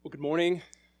morning.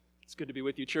 It's good to be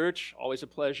with you, church. Always a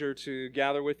pleasure to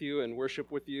gather with you and worship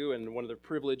with you, and one of the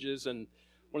privileges and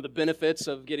one of the benefits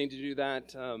of getting to do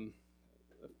that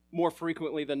more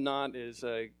frequently than not is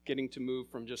getting to move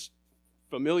from just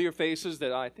familiar faces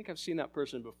that I think I've seen that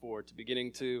person before to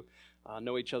beginning to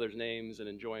know each other's names and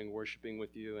enjoying worshiping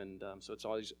with you, and so it's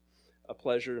always a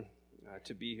pleasure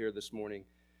to be here this morning.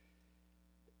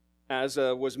 As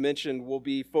was mentioned, we'll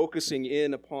be focusing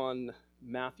in upon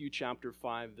Matthew chapter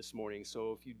 5 this morning.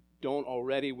 So if you don't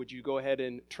already, would you go ahead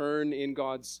and turn in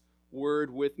God's Word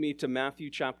with me to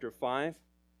Matthew chapter 5?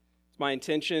 It's my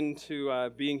intention to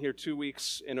being here 2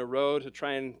 weeks in a row to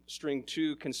try and string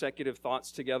two consecutive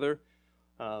thoughts together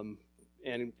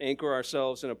and anchor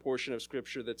ourselves in a portion of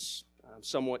Scripture that's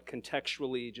somewhat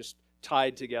contextually just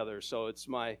tied together. So it's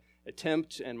my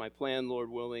attempt and my plan, Lord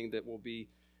willing, that we'll be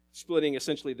splitting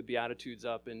essentially the Beatitudes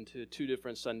up into two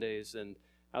different Sundays, and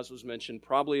as was mentioned,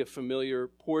 probably a familiar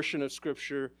portion of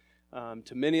Scripture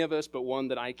to many of us, but one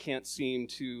that I can't seem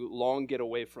to long get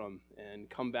away from and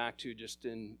come back to just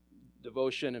in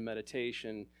devotion and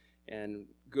meditation and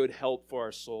good help for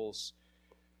our souls.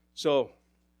 So,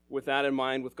 with that in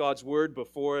mind, with God's Word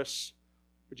before us,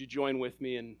 would you join with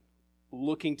me in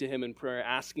looking to Him in prayer,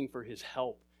 asking for His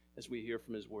help as we hear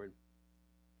from His Word?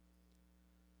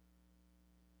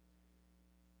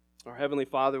 Our Heavenly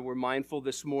Father, we're mindful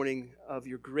this morning of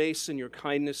your grace and your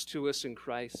kindness to us in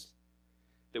Christ,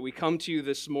 that we come to you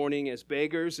this morning as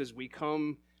beggars, as we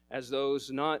come as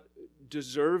those not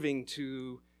deserving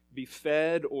to be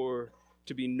fed or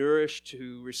to be nourished,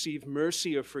 to receive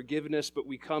mercy or forgiveness, but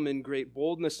we come in great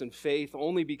boldness and faith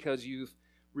only because you've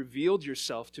revealed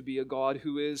yourself to be a God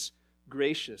who is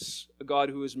gracious, a God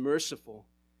who is merciful,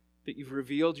 that you've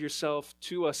revealed yourself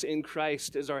to us in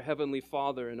Christ as our Heavenly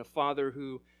Father, and a Father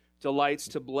who delights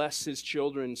to bless His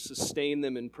children, sustain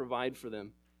them, and provide for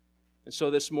them. And so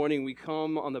this morning we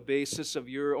come on the basis of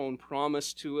your own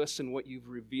promise to us and what you've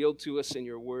revealed to us in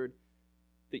your word,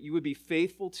 that you would be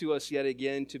faithful to us yet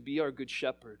again, to be our good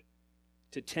shepherd,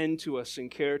 to tend to us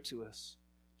and care to us,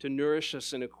 to nourish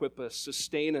us and equip us,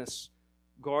 sustain us,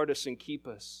 guard us and keep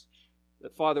us.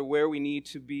 That, Father, where we need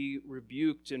to be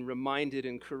rebuked and reminded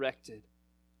and corrected,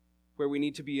 where we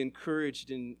need to be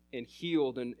encouraged and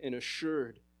healed and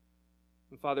assured,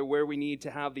 and Father, where we need to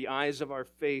have the eyes of our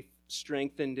faith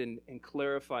strengthened and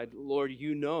clarified, Lord,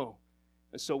 you know.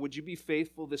 And so would you be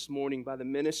faithful this morning by the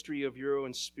ministry of your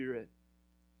own Spirit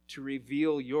to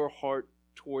reveal your heart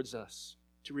towards us,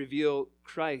 to reveal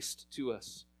Christ to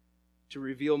us, to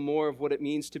reveal more of what it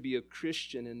means to be a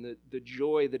Christian and the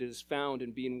joy that is found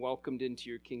in being welcomed into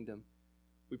your kingdom.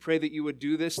 We pray that you would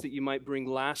do this, that you might bring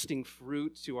lasting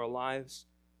fruit to our lives,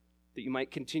 that you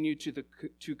might continue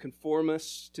to conform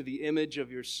us to the image of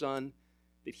your Son,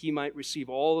 that He might receive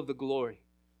all of the glory,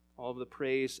 all of the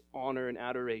praise, honor, and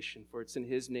adoration. For it's in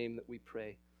His name that we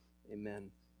pray.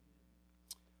 Amen.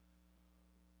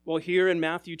 Well, here in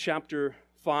Matthew chapter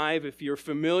 5, if you're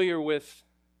familiar with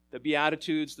the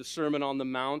Beatitudes, the Sermon on the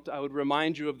Mount, I would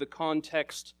remind you of the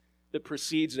context that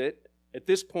precedes it. At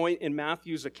this point in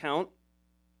Matthew's account,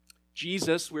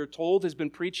 Jesus, we're told, has been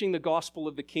preaching the gospel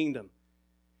of the kingdom.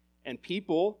 And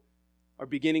people are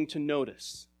beginning to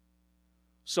notice.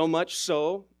 So much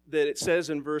so that it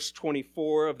says in verse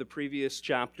 24 of the previous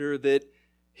chapter that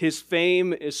His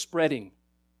fame is spreading.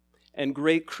 And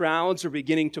great crowds are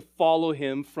beginning to follow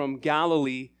Him from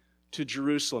Galilee to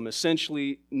Jerusalem,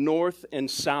 essentially north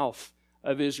and south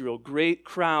of Israel. Great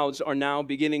crowds are now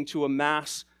beginning to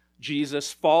amass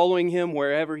Jesus, following Him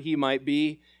wherever He might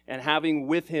be, and having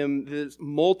with Him this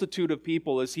multitude of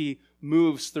people as He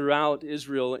moves throughout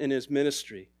Israel in His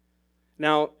ministry.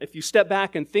 Now, if you step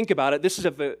back and think about it, this is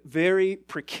a very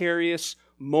precarious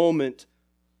moment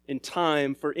in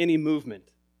time for any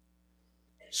movement.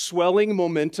 Swelling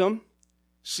momentum,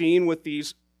 seen with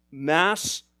these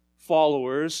mass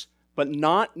followers, but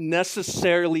not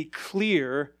necessarily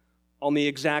clear on the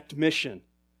exact mission.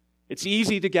 It's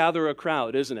easy to gather a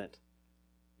crowd, isn't it?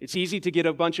 It's easy to get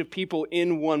a bunch of people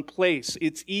in one place.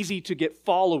 It's easy to get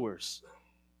followers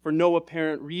for no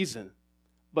apparent reason.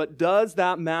 But does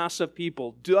that mass of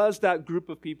people, does that group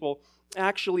of people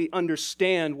actually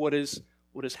understand what is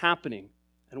happening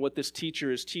and what this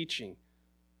teacher is teaching?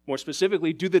 More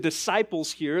specifically, do the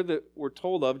disciples here that we're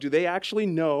told of, do they actually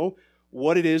know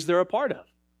what it is they're a part of?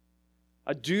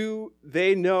 Do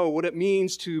they know what it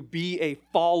means to be a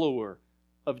follower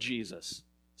of Jesus,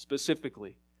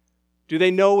 specifically? Do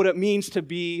they know what it means to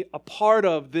be a part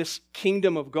of this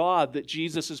kingdom of God that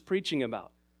Jesus is preaching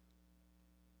about?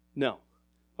 No,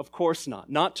 of course not.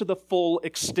 Not to the full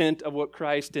extent of what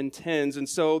Christ intends. And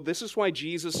so this is why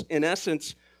Jesus, in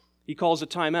essence, He calls a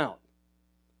timeout.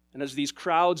 And as these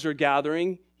crowds are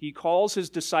gathering, he calls his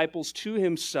disciples to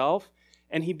himself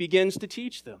and he begins to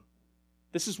teach them.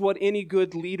 This is what any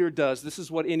good leader does. This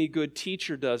is what any good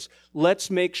teacher does. Let's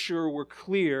make sure we're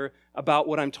clear about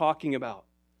what I'm talking about.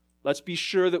 Let's be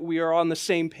sure that we are on the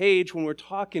same page when we're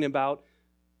talking about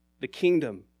the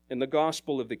kingdom and the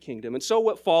gospel of the kingdom. And so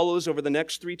what follows over the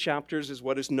next 3 chapters is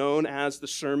what is known as the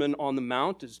Sermon on the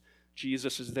Mount, as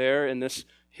Jesus is there in this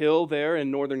hill there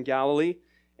in northern Galilee.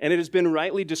 And it has been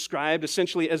rightly described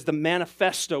essentially as the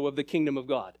manifesto of the kingdom of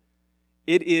God.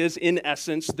 It is, in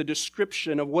essence, the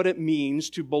description of what it means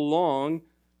to belong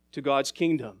to God's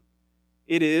kingdom.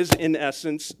 It is, in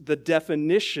essence, the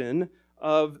definition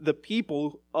of the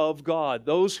people of God,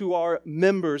 those who are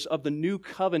members of the new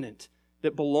covenant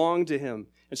that belong to Him.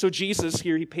 And so Jesus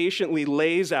here, He patiently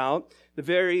lays out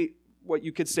what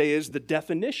you could say is the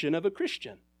definition of a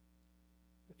Christian.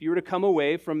 If you were to come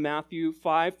away from Matthew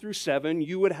 5 through 7,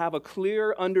 you would have a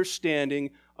clear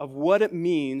understanding of what it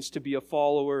means to be a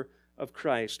follower of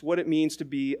Christ, what it means to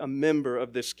be a member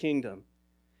of this kingdom.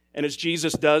 And as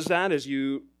Jesus does that, as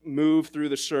you move through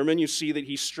the sermon, you see that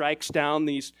He strikes down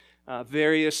these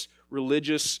various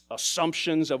religious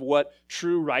assumptions of what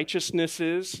true righteousness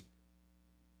is.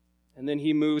 And then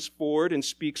He moves forward and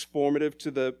speaks formative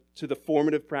to the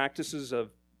formative practices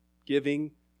of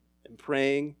giving and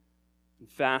praying and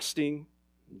fasting,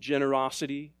 and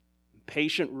generosity, and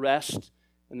patient rest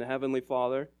in the Heavenly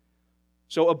Father.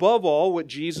 So above all, what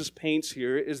Jesus paints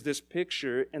here is this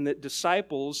picture, and that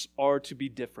disciples are to be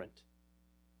different.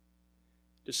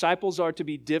 Disciples are to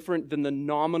be different than the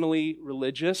nominally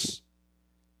religious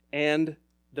and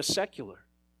the secular.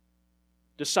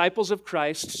 Disciples of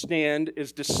Christ stand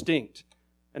as distinct.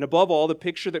 And above all, the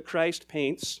picture that Christ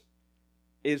paints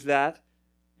is that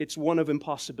it's one of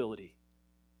impossibility.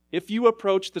 If you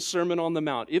approach the Sermon on the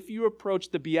Mount, if you approach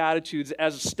the Beatitudes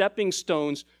as stepping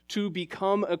stones to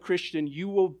become a Christian, you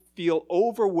will feel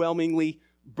overwhelmingly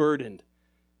burdened,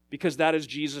 because that is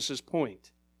Jesus'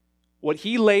 point. What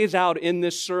He lays out in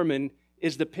this sermon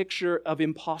is the picture of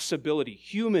impossibility,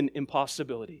 human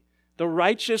impossibility. The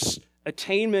righteous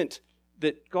attainment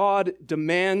that God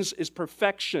demands is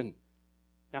perfection.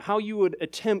 Now, how you would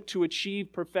attempt to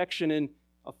achieve perfection in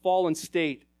a fallen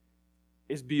state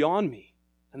is beyond me.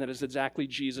 And that is exactly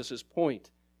Jesus' point,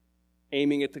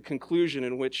 aiming at the conclusion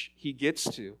in which He gets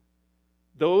to.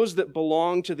 Those that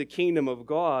belong to the kingdom of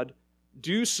God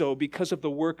do so because of the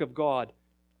work of God,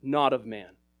 not of man.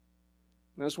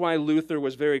 And that's why Luther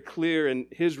was very clear in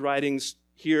his writings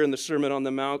here in the Sermon on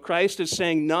the Mount. Christ is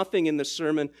saying nothing in the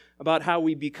sermon about how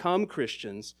we become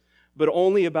Christians, but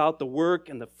only about the work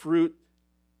and the fruit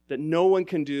that no one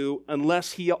can do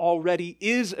unless he already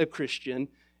is a Christian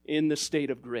in the state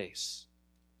of grace.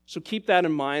 So keep that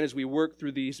in mind as we work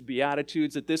through these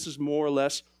Beatitudes, that this is more or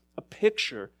less a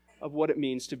picture of what it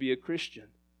means to be a Christian.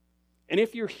 And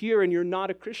if you're here and you're not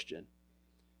a Christian,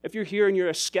 if you're here and you're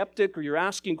a skeptic, or you're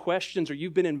asking questions, or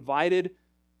you've been invited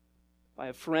by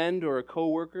a friend or a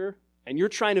coworker, and you're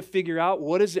trying to figure out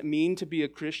what does it mean to be a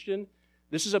Christian,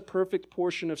 this is a perfect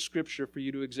portion of Scripture for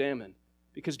you to examine.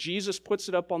 Because Jesus puts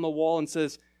it up on the wall and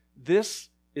says, this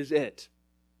is it.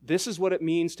 This is what it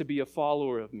means to be a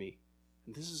follower of me.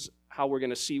 And this is how we're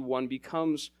going to see one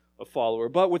becomes a follower.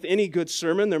 But with any good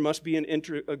sermon, there must be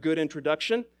a good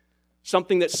introduction,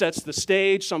 something that sets the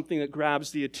stage, something that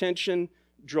grabs the attention,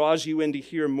 draws you in to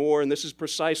hear more. And this is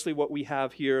precisely what we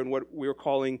have here in what we're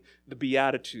calling the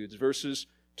Beatitudes, verses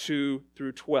 2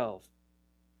 through 12.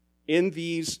 In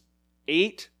these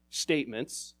 8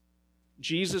 statements,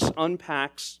 Jesus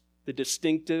unpacks the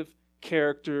distinctive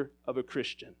character of a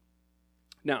Christian.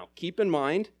 Now, keep in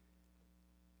mind,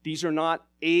 these are not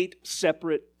 8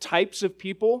 separate types of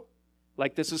people,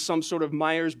 like this is some sort of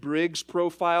Myers-Briggs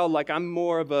profile, like I'm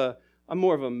more of a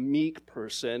meek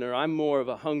person, or I'm more of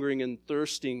a hungering and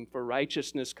thirsting for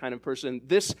righteousness kind of person.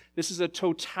 This is a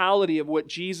totality of what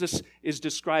Jesus is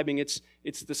describing. It's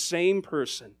the same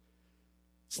person.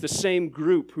 It's the same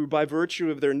group who, by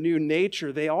virtue of their new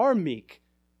nature, they are meek.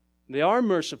 They are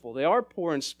merciful. They are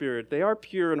poor in spirit. They are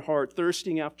pure in heart,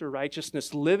 thirsting after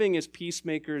righteousness, living as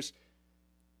peacemakers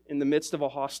in the midst of a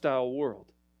hostile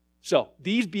world. So,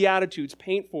 these Beatitudes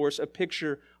paint for us a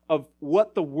picture of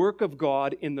what the work of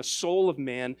God in the soul of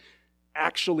man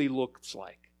actually looks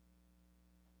like.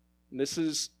 And this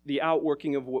is the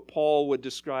outworking of what Paul would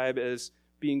describe as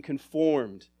being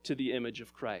conformed to the image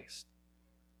of Christ.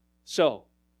 So,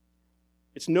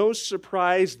 it's no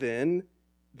surprise then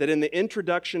that in the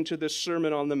introduction to this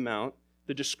Sermon on the Mount,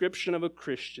 the description of a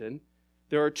Christian,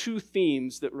 there are 2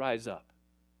 themes that rise up.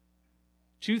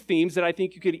 2 themes that I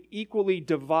think you could equally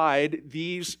divide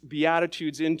these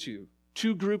Beatitudes into.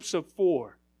 2 groups of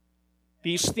 4.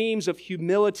 these themes of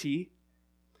humility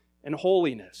and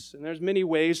holiness. And there's many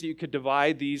ways that you could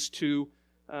divide these two,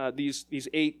 these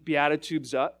 8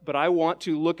 Beatitudes up, but I want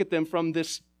to look at them from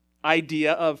this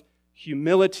idea of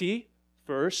humility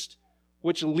first,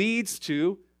 which leads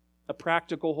to a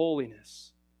practical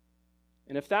holiness.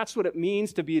 And if that's what it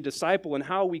means to be a disciple and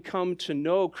how we come to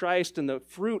know Christ and the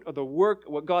fruit of the work,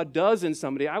 what God does in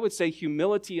somebody, I would say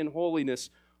humility and holiness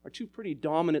are 2 pretty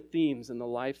dominant themes in the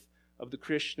life of the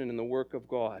Christian and in the work of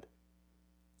God.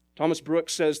 Thomas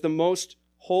Brooks says, the most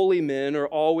holy men are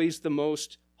always the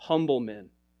most humble men.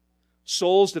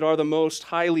 Souls that are the most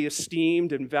highly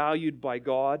esteemed and valued by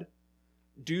God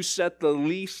do set the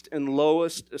least and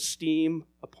lowest esteem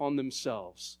upon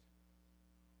themselves.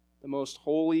 The most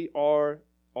holy are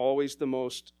always the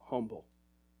most humble.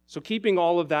 So keeping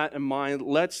all of that in mind,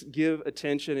 let's give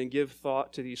attention and give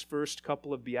thought to these first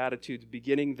couple of Beatitudes,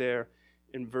 beginning there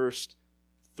in verse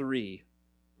 3,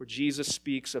 where Jesus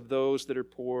speaks of those that are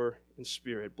poor in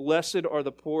spirit. Blessed are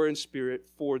the poor in spirit,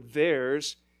 for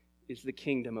theirs is the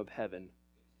kingdom of heaven.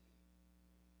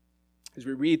 As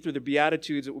we read through the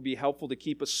Beatitudes, it will be helpful to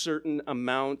keep a certain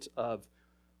amount of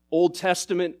Old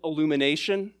Testament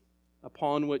illumination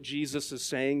upon what Jesus is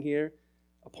saying here,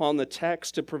 upon the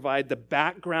text to provide the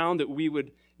background that we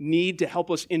would need to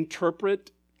help us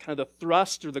interpret kind of the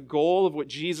thrust or the goal of what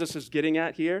Jesus is getting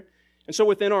at here. And so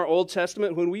within our Old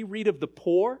Testament, when we read of the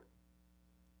poor,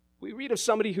 we read of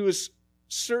somebody who is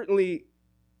certainly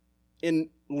in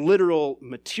literal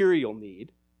material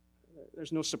need.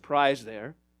 There's no surprise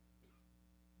there.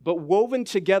 But woven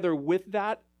together with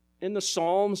that in the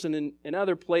Psalms and in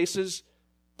other places,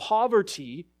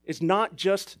 poverty is not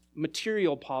just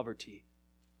material poverty.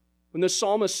 When the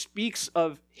psalmist speaks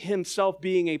of himself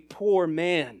being a poor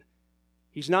man,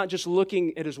 he's not just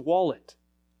looking at his wallet.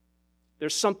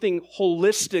 There's something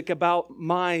holistic about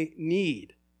my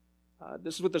need.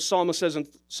 This is what the psalmist says in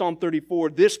Psalm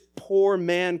 34. This poor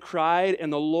man cried,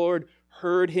 and the Lord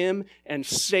heard him and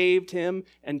saved him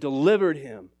and delivered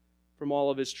him from all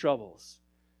of his troubles.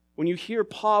 When you hear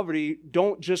poverty,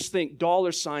 don't just think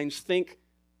dollar signs, think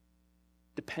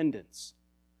dependence.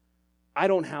 I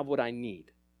don't have what I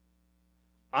need.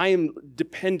 I am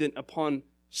dependent upon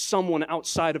someone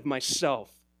outside of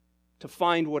myself to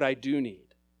find what I do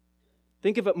need.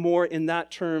 Think of it more in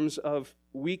that terms of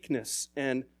weakness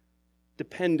and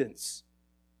dependence.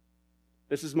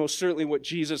 This is most certainly what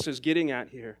Jesus is getting at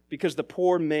here, because the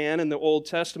poor man in the Old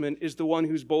Testament is the one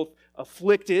who's both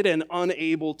afflicted and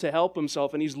unable to help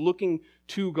himself, and he's looking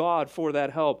to God for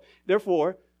that help.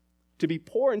 Therefore, to be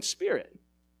poor in spirit,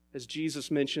 as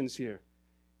Jesus mentions here,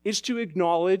 is to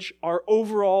acknowledge our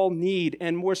overall need,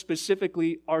 and more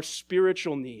specifically, our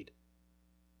spiritual need.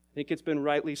 I think it's been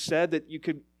rightly said that you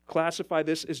could classify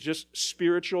this as just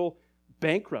spiritual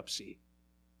bankruptcy.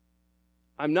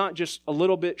 I'm not just a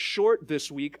little bit short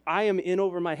this week. I am in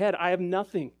over my head. I have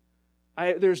nothing.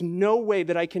 There's no way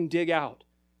that I can dig out.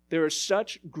 There is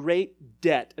such great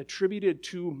debt attributed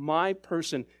to my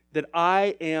person that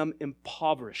I am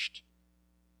impoverished.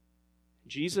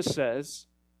 Jesus says,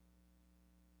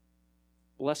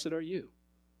 blessed are you.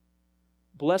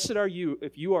 Blessed are you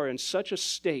if you are in such a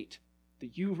state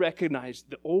that you recognize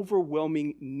the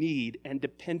overwhelming need and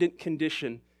dependent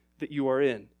condition that you are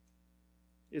in.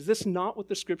 Is this not what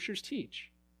the Scriptures teach?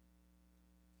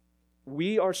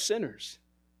 We are sinners.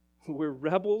 We're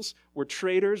rebels. We're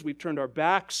traitors. We've turned our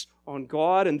backs on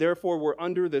God, and therefore we're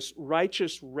under this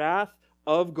righteous wrath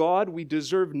of God. We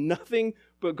deserve nothing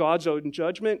but God's own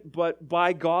judgment, but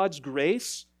by God's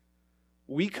grace,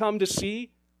 we come to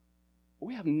see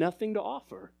we have nothing to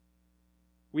offer.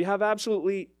 We have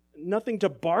absolutely nothing to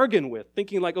bargain with,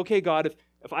 thinking like, okay, God,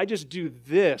 if I just do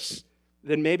this,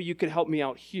 then maybe you could help me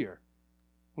out here.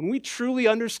 When we truly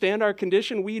understand our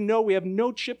condition, we know we have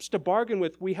no chips to bargain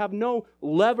with. We have no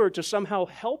lever to somehow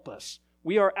help us.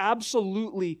 We are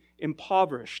absolutely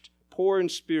impoverished, poor in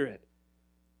spirit.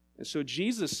 And so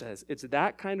Jesus says it's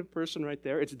that kind of person right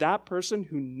there. It's that person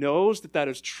who knows that that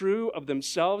is true of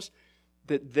themselves,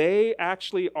 that they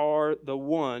actually are the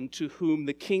one to whom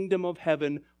the kingdom of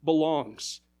heaven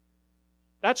belongs.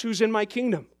 That's who's in my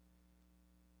kingdom.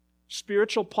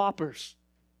 Spiritual paupers.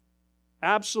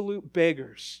 Absolute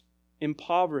beggars,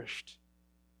 impoverished,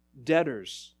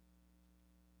 debtors.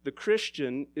 The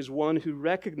Christian is one who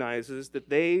recognizes that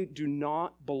they do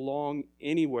not belong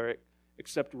anywhere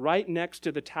except right next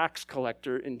to the tax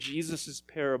collector in Jesus'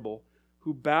 parable,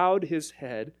 who bowed his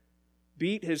head,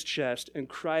 beat his chest, and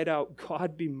cried out,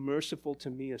 God, be merciful to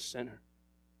me, a sinner.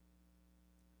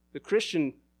 The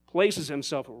Christian places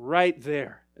himself right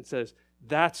there and says,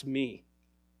 that's me.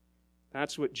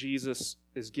 That's what Jesus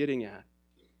is getting at.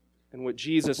 And what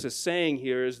Jesus is saying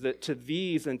here is that to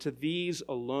these and to these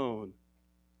alone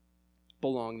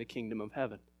belong the kingdom of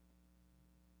heaven.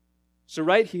 So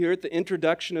right here at the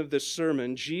introduction of this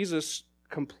sermon, Jesus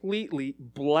completely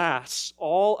blasts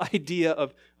all idea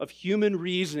of human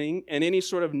reasoning and any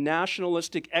sort of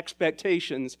nationalistic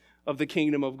expectations of the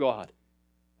kingdom of God.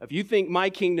 If you think my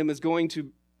kingdom is going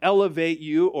to elevate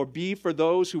you or be for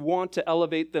those who want to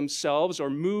elevate themselves or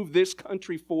move this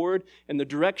country forward in the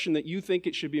direction that you think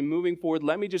it should be moving forward,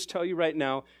 let me just tell you right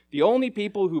now, the only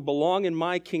people who belong in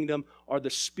my kingdom are the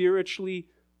spiritually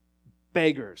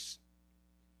beggars,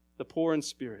 the poor in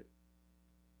spirit.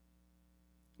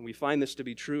 And we find this to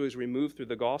be true as we move through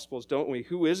the Gospels, don't we?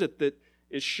 Who is it that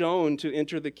is shown to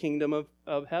enter the kingdom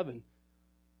of heaven?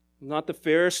 Not the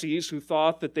Pharisees who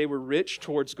thought that they were rich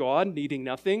towards God, needing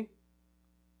nothing.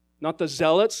 Not the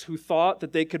zealots who thought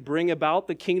that they could bring about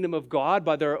the kingdom of God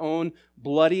by their own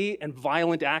bloody and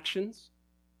violent actions.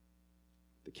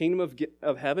 The kingdom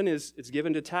of heaven is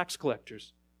given to tax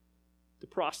collectors, to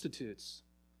prostitutes,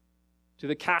 to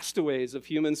the castaways of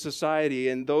human society,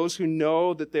 and those who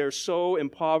know that they're so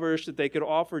impoverished that they could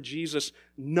offer Jesus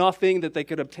nothing, that they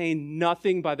could obtain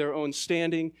nothing by their own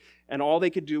standing, and all they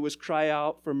could do was cry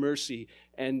out for mercy.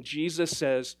 And Jesus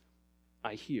says,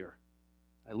 I hear,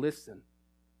 I listen.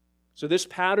 So this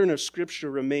pattern of Scripture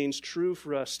remains true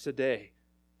for us today.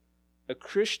 A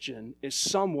Christian is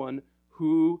someone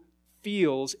who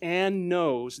feels and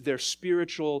knows their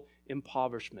spiritual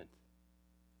impoverishment.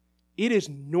 It is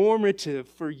normative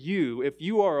for you, if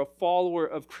you are a follower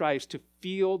of Christ, to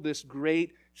feel this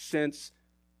great sense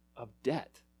of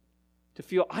debt, to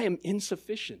feel I am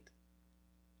insufficient,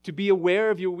 to be aware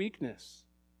of your weakness,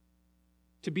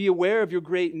 to be aware of your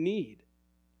great need.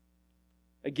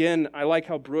 Again, I like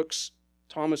how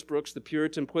Thomas Brooks, the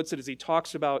Puritan, puts it as he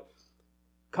talks about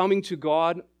coming to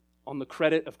God on the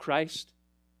credit of Christ.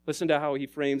 Listen to how he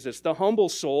frames this. The humble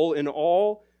soul in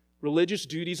all religious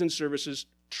duties and services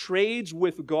trades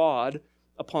with God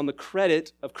upon the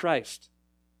credit of Christ.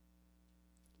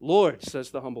 Lord, says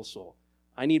the humble soul,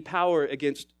 I need power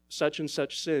against such and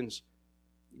such sins.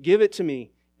 Give it to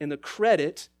me in the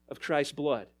credit of Christ's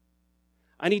blood.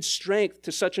 I need strength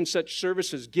to such and such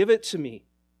services. Give it to me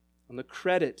on the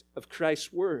credit of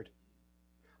Christ's word.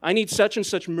 I need such and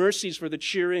such mercies for the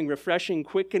cheering, refreshing,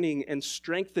 quickening, and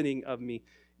strengthening of me.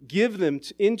 Give them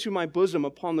into my bosom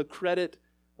upon the credit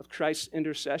of Christ's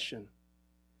intercession.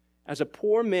 As a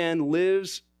poor man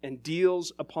lives and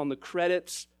deals upon the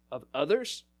credits of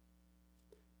others,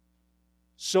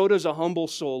 so does a humble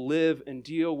soul live and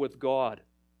deal with God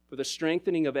for the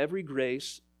strengthening of every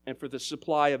grace and for the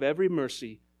supply of every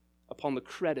mercy upon the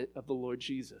credit of the Lord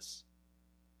Jesus.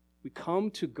 We come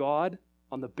to God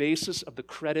on the basis of the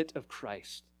credit of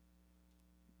Christ.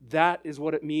 That is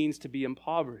what it means to be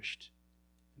impoverished.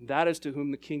 That is to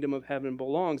whom the kingdom of heaven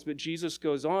belongs. But Jesus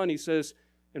goes on, he says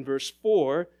in verse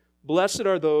 4, Blessed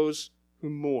are those who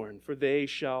mourn, for they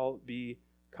shall be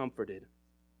comforted.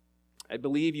 I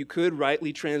believe you could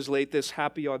rightly translate this,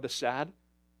 happy are the sad.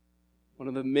 One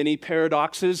of the many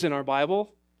paradoxes in our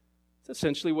Bible. It's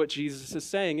essentially what Jesus is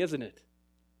saying, isn't it?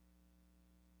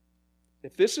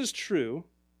 If this is true,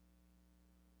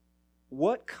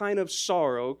 what kind of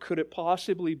sorrow could it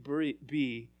possibly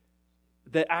be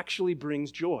that actually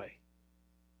brings joy?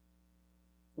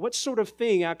 What sort of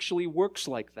thing actually works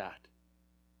like that?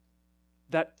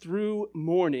 That through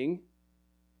mourning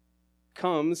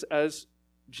comes, as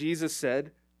Jesus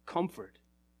said, comfort.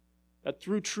 That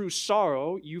through true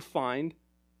sorrow you find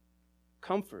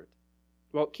comfort.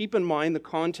 Well, keep in mind the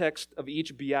context of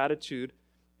each beatitude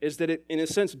is that it, in a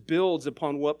sense, builds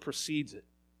upon what precedes it.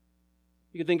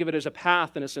 You can think of it as a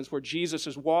path, in a sense, where Jesus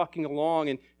is walking along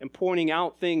and pointing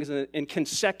out things in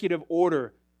consecutive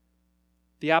order.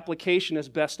 The application is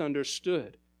best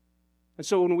understood. And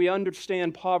so when we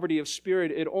understand poverty of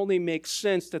spirit, it only makes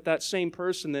sense that that same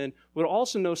person then would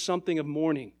also know something of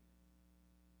mourning.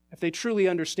 If they truly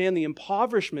understand the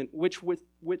impoverishment which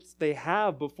they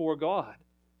have before God.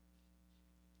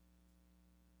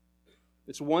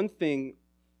 It's one thing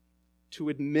to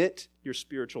admit your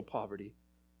spiritual poverty.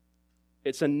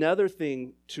 It's another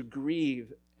thing to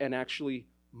grieve and actually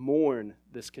mourn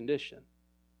this condition.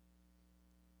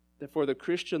 Therefore, the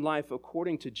Christian life,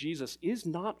 according to Jesus, is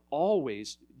not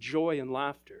always joy and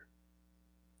laughter.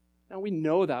 Now, we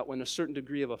know that when a certain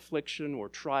degree of affliction or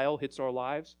trial hits our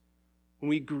lives, when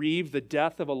we grieve the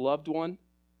death of a loved one.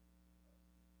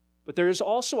 But there is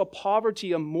also a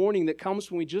poverty of mourning that comes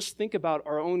when we just think about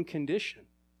our own condition,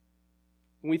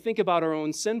 when we think about our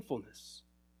own sinfulness,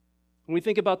 when we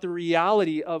think about the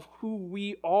reality of who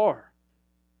we are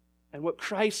and what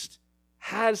Christ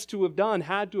had to have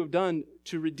done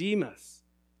to redeem us.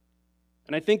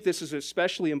 And I think this is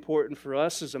especially important for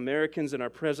us as Americans in our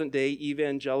present-day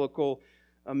evangelical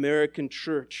American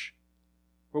church,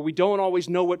 where we don't always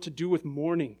know what to do with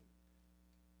mourning.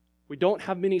 We don't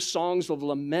have many songs of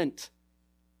lament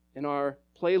in our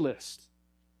playlist.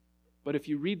 But if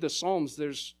you read the Psalms,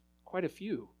 there's quite a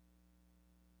few.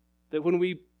 That when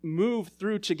we move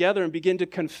through together and begin to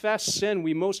confess sin,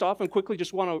 we most often quickly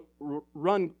just want to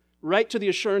run right to the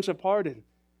assurance of pardon.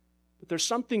 But there's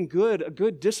something good, a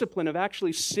good discipline of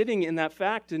actually sitting in that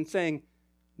fact and saying,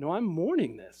 no, I'm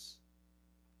mourning this.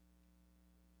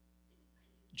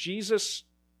 Jesus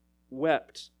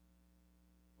wept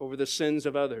over the sins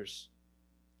of others,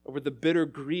 over the bitter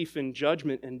grief and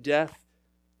judgment and death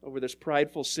over this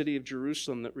prideful city of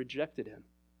Jerusalem that rejected him.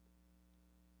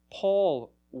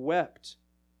 Paul wept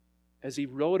as he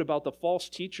wrote about the false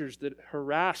teachers that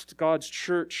harassed God's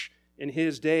church in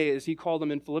his day, as he called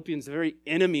them in Philippians, the very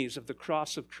enemies of the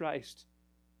cross of Christ.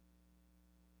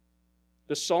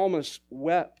 The psalmist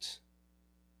wept,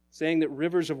 saying that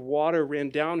rivers of water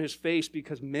ran down his face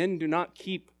because men do not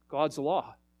keep God's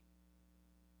law.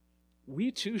 We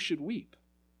too should weep.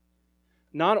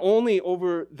 Not only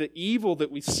over the evil that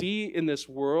we see in this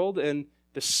world and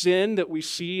the sin that we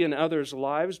see in others'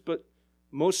 lives, but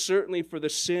most certainly for the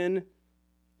sin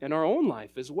in our own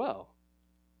life as well.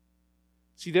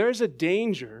 See, there is a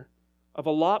danger of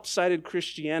a lopsided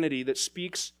Christianity that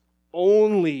speaks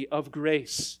only of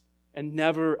grace and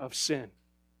never of sin.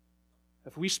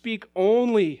 If we speak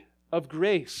only of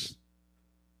grace,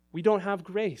 we don't have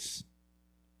grace.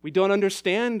 We don't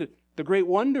understand the great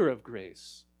wonder of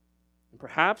grace. And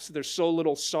perhaps there's so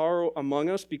little sorrow among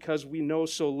us because we know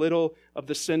so little of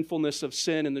the sinfulness of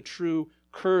sin and the true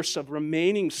curse of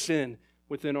remaining sin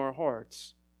within our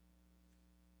hearts.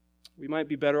 We might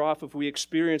be better off if we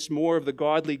experienced more of the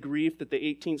godly grief that the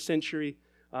 18th century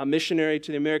missionary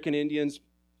to the American Indians,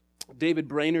 David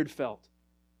Brainerd, felt.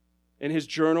 In his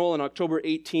journal on October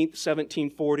 18th,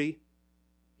 1740,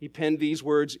 he penned these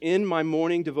words, "In my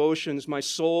morning devotions, my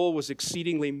soul was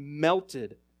exceedingly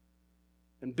melted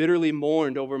and bitterly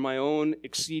mourned over my own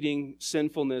exceeding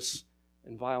sinfulness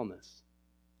and vileness."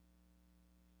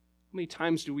 How many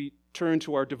times do we turn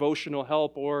to our devotional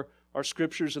help or our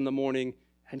scriptures in the morning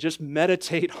and just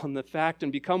meditate on the fact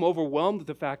and become overwhelmed with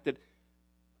the fact that,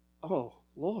 oh,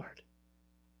 Lord,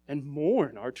 and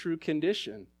mourn our true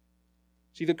condition?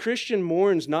 See, the Christian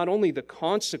mourns not only the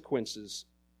consequences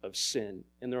of sin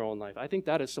in their own life. I think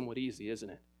that is somewhat easy, isn't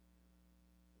it?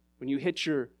 When you hit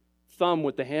your thumb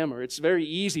with the hammer, it's very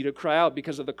easy to cry out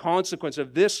because of the consequence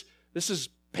of this. This is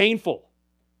painful.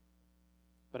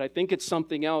 But I think it's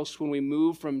something else when we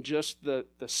move from just the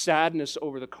sadness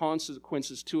over the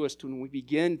consequences to us to when we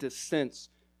begin to sense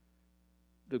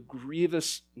the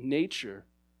grievous nature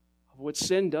of what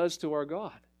sin does to our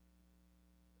God.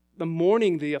 The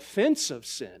mourning, the offense of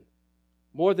sin,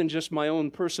 more than just my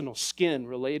own personal skin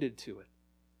related to it.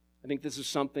 I think this is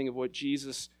something of what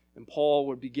Jesus and Paul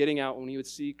would be getting at when he would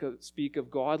speak of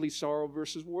godly sorrow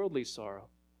versus worldly sorrow.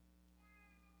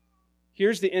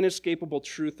 Here's the inescapable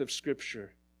truth of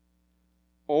Scripture.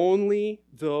 Only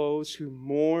those who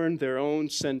mourn their own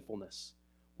sinfulness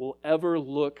will ever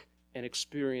look and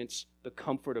experience the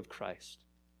comfort of Christ.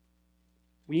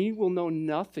 We will know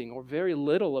nothing or very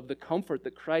little of the comfort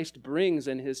that Christ brings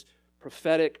in his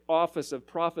prophetic office of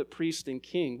prophet, priest, and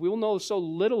king. We will know so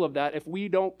little of that if we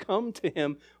don't come to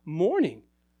him mourning.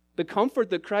 The comfort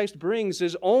that Christ brings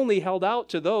is only held out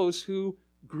to those who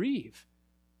grieve.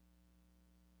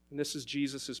 And this is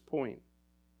Jesus' point.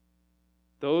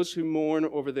 Those who mourn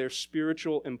over their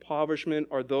spiritual impoverishment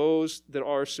are those that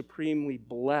are supremely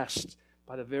blessed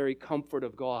by the very comfort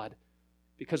of God.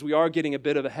 Because we are getting a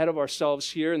bit ahead of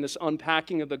ourselves here in this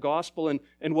unpacking of the gospel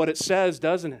and what it says,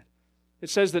 doesn't it?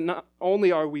 It says that not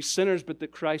only are we sinners, but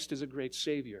that Christ is a great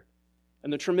Savior.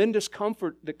 And the tremendous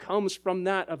comfort that comes from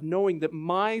that of knowing that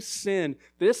my sin,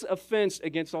 this offense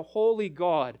against a holy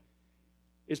God,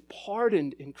 is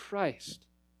pardoned in Christ.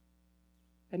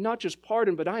 And not just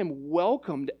pardoned, but I am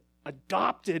welcomed,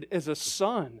 adopted as a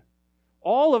son.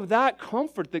 All of that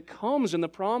comfort that comes in the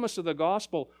promise of the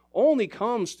gospel only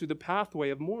comes through the pathway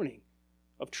of mourning,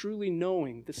 of truly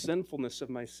knowing the sinfulness of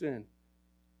my sin.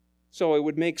 So it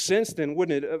would make sense then,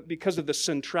 wouldn't it, because of the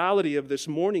centrality of this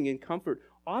mourning and comfort,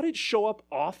 ought it show up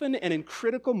often and in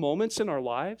critical moments in our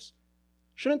lives?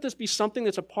 Shouldn't this be something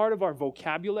that's a part of our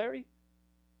vocabulary?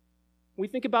 We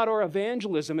think about our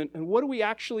evangelism and what are we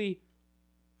actually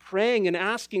praying and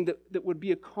asking that would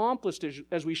be accomplished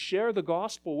as we share the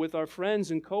gospel with our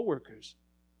friends and coworkers?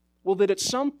 Well, that at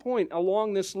some point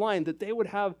along this line that they would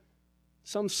have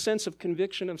some sense of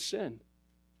conviction of sin.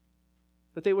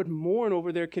 that they would mourn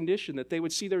over their condition, that they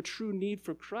would see their true need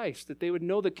for Christ, that they would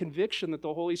know the conviction that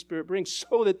the Holy Spirit brings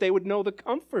so that they would know the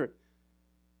comfort.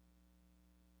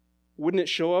 Wouldn't it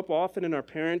show up often in our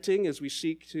parenting as we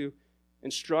seek to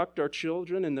instruct our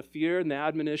children in the fear and the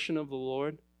admonition of the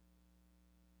Lord?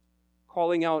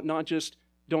 Calling out not just,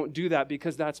 don't do that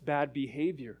because that's bad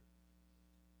behavior,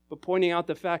 but pointing out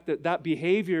the fact that that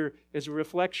behavior is a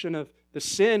reflection of the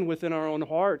sin within our own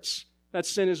hearts. That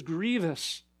sin is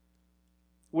grievous.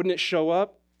 Wouldn't it show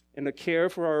up in the care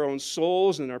for our own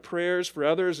souls and our prayers for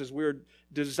others as we're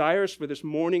desirous for this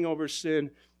mourning over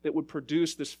sin that would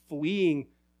produce this fleeing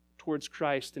towards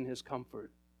Christ and His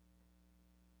comfort?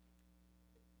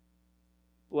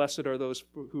 Blessed are those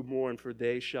who mourn, for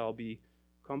they shall be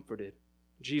comforted.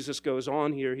 Jesus goes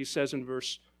on here. He says in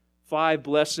verse 5,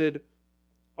 blessed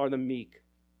are the meek,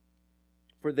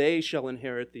 for they shall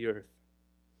inherit the earth.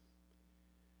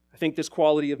 I think this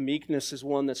quality of meekness is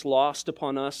one that's lost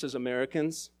upon us as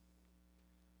Americans.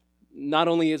 Not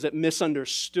only is it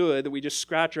misunderstood, that we just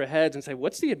scratch our heads and say,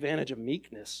 what's the advantage of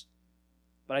meekness?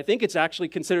 But I think it's actually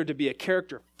considered to be a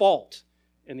character fault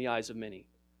in the eyes of many.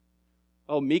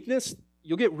 Oh, meekness?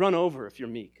 You'll get run over if you're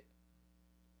meek.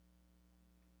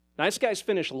 Nice guys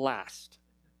finish last.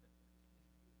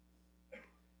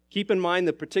 Keep in mind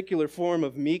the particular form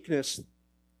of meekness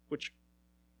which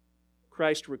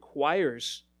Christ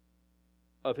requires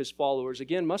of His followers,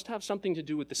 again, must have something to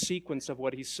do with the sequence of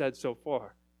what He's said so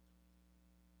far.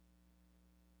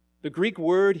 The Greek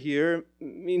word here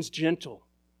means gentle.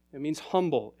 It means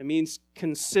humble. It means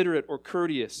considerate or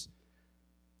courteous.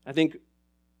 I think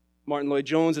Martin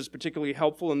Lloyd-Jones is particularly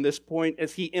helpful in this point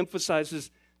as he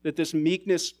emphasizes that this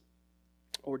meekness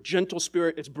or gentle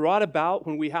spirit is brought about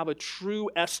when we have a true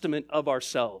estimate of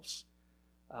ourselves,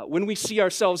 when we see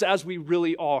ourselves as we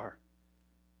really are.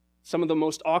 Some of the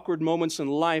most awkward moments in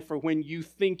life are when you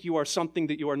think you are something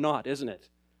that you are not, isn't it?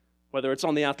 Whether it's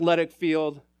on the athletic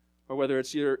field, or whether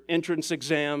it's your entrance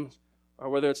exam, or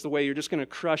whether it's the way you're just going to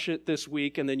crush it this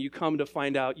week, and then you come to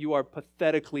find out you are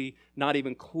pathetically not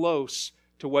even close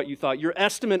to what you thought. Your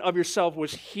estimate of yourself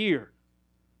was here.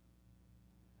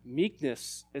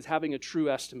 Meekness is having a true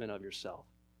estimate of yourself.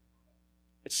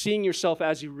 It's seeing yourself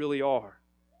as you really are.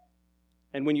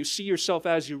 And when you see yourself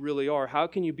as you really are, how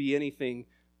can you be anything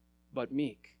but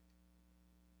meek?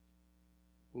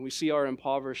 When we see our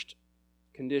impoverished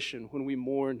condition, when we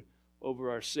mourn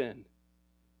over our sin,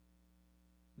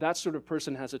 that sort of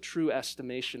person has a true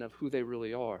estimation of who they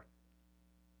really are.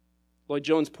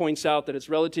 Lloyd-Jones points out that it's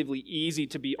relatively easy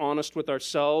to be honest with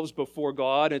ourselves before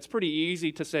God. It's pretty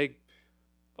easy to say,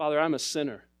 Father, I'm a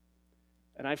sinner,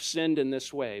 and I've sinned in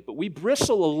this way. But we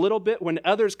bristle a little bit when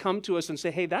others come to us and say,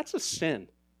 hey, that's a sin.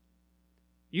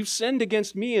 You've sinned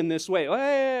against me in this way.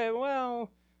 Hey,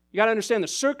 well, you got to understand the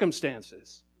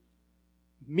circumstances.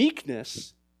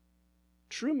 Meekness,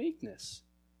 true meekness,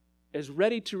 is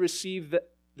ready to receive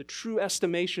the true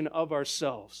estimation of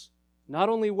ourselves. Not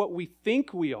only what we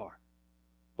think we are,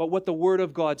 but what the Word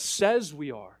of God says we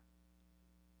are.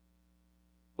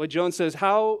 Lloyd-Jones says,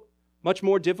 how much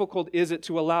more difficult is it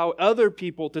to allow other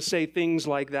people to say things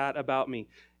like that about me?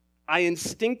 I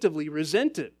instinctively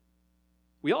resent it.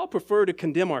 We all prefer to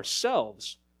condemn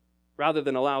ourselves rather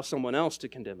than allow someone else to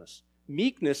condemn us.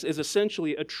 Meekness is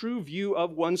essentially a true view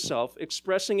of oneself,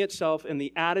 expressing itself in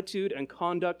the attitude and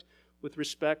conduct with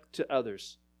respect to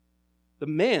others. The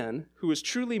man who is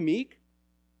truly meek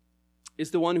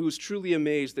is the one who is truly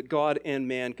amazed that God and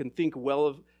man can think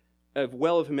well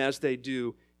of him as they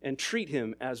do and treat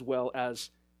him as well as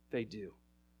they do.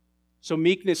 So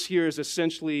meekness here is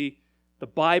essentially the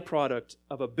byproduct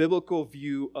of a biblical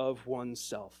view of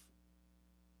oneself.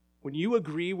 When you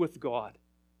agree with God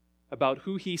about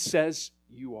who He says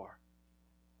you are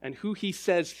and who He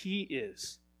says He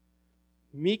is,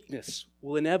 meekness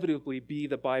will inevitably be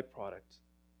the byproduct.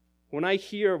 When I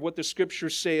hear what the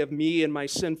Scriptures say of me and my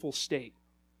sinful state,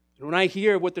 and when I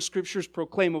hear what the Scriptures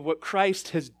proclaim of what Christ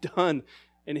has done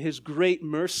in His great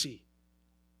mercy,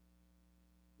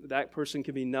 that person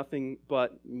can be nothing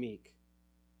but meek.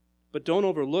 But don't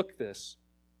overlook this.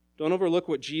 Don't overlook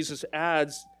what Jesus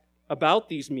adds about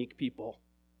these meek people.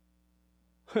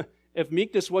 If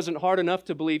meekness wasn't hard enough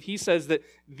to believe, He says that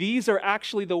these are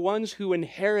actually the ones who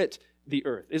inherit the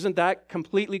earth. Isn't that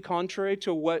completely contrary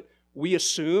to what we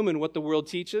assume and what the world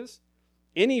teaches?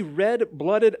 Any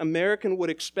red-blooded American would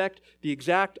expect the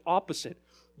exact opposite.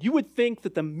 You would think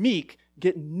that the meek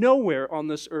get nowhere on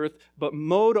this earth but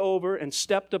mowed over and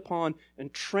stepped upon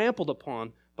and trampled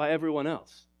upon by everyone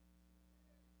else.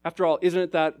 After all, isn't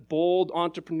it that bold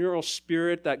entrepreneurial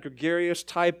spirit, that gregarious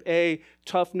type A,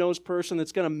 tough-nosed person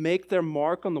that's going to make their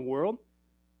mark on the world?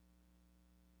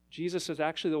 Jesus says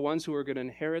actually the ones who are going to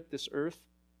inherit this earth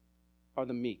are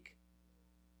the meek.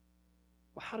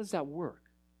 Well, how does that work?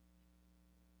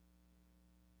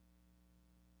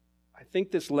 I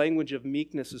think this language of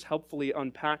meekness is helpfully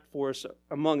unpacked for us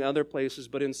among other places,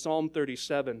 but in Psalm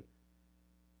 37,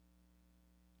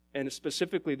 and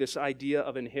specifically this idea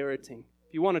of inheriting.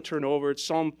 If you want to turn over, it's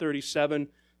Psalm 37,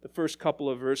 the first couple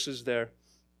of verses there.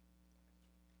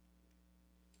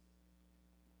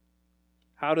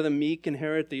 How do the meek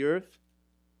inherit the earth?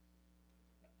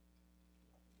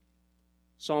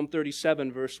 Psalm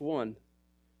 37, verse 1.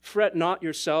 Fret not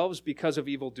yourselves because of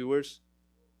evildoers.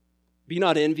 Be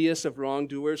not envious of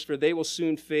wrongdoers, for they will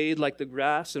soon fade like the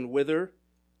grass and wither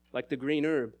like the green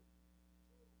herb.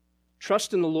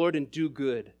 Trust in the Lord and do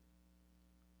good.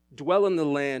 Dwell in the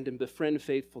land and befriend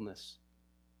faithfulness.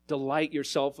 Delight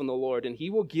yourself in the Lord, and He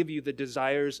will give you the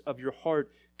desires of your heart.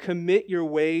 Commit your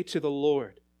way to the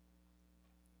Lord.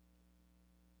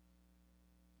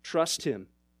 Trust Him,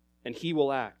 and He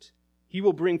will act. He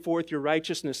will bring forth your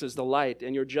righteousness as the light,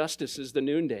 and your justice as the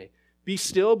noonday. Be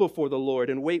still before the Lord,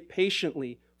 and wait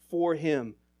patiently for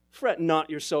Him. Fret not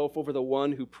yourself over the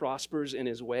one who prospers in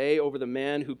his way, over the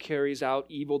man who carries out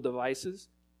evil devices.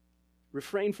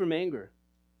 Refrain from anger.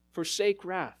 Forsake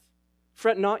wrath.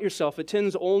 Fret not yourself, it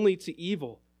tends only to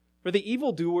evil. For the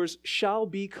evildoers shall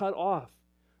be cut off,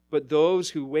 but those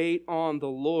who wait on the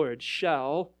Lord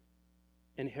shall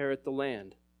inherit the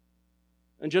land.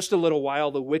 In just a little while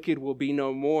the wicked will be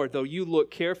no more. Though you look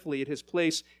carefully at his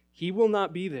place, he will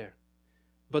not be there.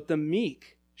 But the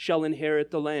meek shall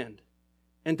inherit the land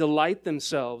and delight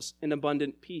themselves in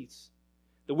abundant peace.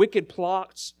 The wicked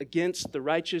plots against the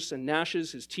righteous and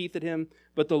gnashes his teeth at him,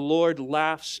 but the Lord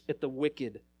laughs at the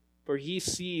wicked, for He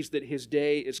sees that his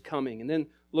day is coming. And then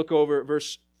look over at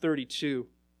verse 32.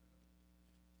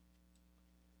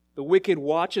 The wicked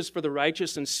watches for the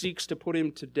righteous and seeks to put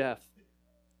him to death.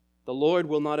 The Lord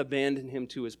will not abandon him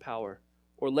to his power,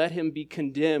 or let him be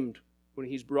condemned when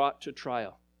he's brought to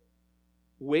trial.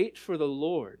 Wait for the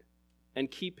Lord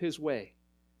and keep His way.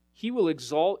 He will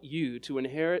exalt you to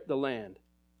inherit the land,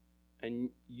 and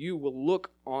you will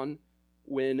look on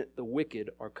when the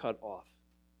wicked are cut off.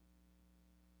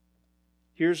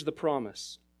 Here's the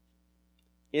promise.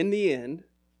 In the end,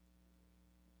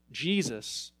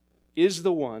 Jesus is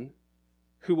the one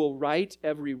who will right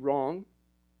every wrong,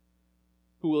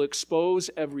 who will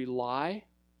expose every lie,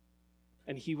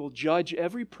 and He will judge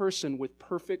every person with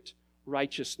perfect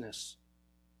righteousness.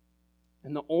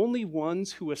 And the only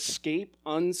ones who escape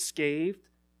unscathed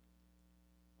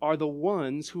are the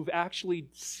ones who've actually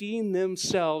seen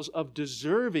themselves of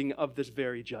deserving of this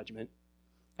very judgment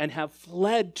and have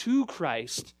fled to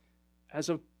Christ as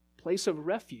a place of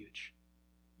refuge.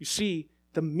 You see,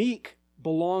 the meek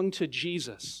belong to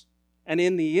Jesus. And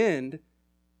in the end,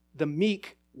 the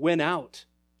meek win out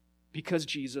because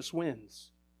Jesus wins.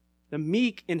 The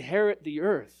meek inherit the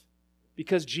earth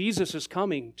because Jesus is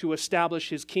coming to establish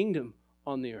His kingdom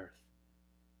on the earth.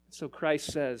 So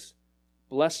Christ says,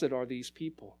 blessed are these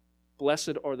people.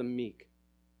 Blessed are the meek,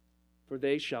 for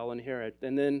they shall inherit.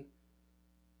 And then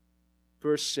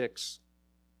verse 6,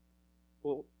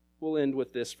 we'll end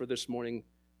with this for this morning.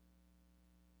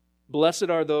 Blessed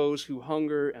are those who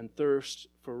hunger and thirst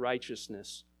for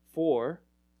righteousness, for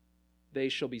they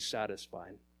shall be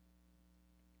satisfied.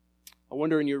 I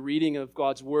wonder in your reading of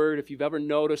God's Word if you've ever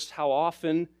noticed how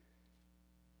often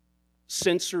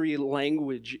sensory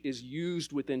language is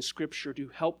used within Scripture to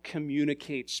help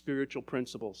communicate spiritual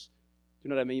principles. Do you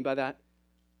know what I mean by that?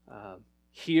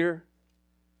 Hear,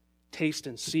 taste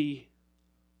and see,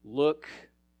 look.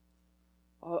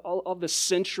 All of the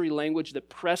sensory language that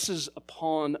presses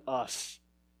upon us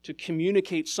to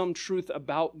communicate some truth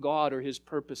about God or His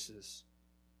purposes.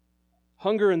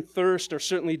 Hunger and thirst are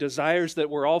certainly desires that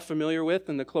we're all familiar with,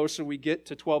 and the closer we get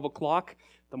to 12 o'clock,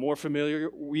 the more familiar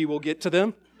we will get to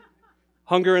them.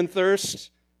 Hunger and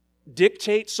thirst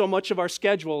dictate so much of our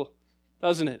schedule,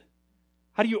 doesn't it?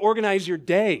 How do you organize your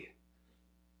day?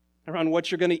 Around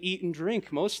what you're going to eat and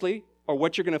drink, mostly, or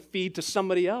what you're going to feed to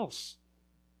somebody else.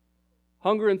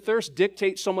 Hunger and thirst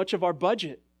dictate so much of our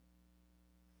budget.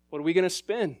 What are we going to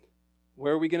spend?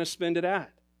 Where are we going to spend it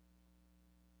at?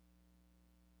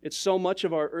 It's so much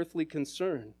of our earthly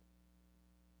concern.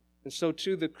 And so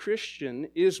too the Christian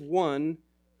is one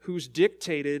who's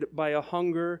dictated by a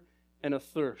hunger and a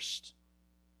thirst.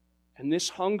 And this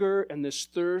hunger and this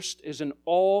thirst is an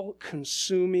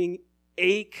all-consuming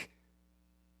ache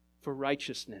for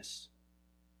righteousness.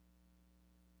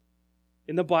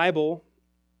 In the Bible,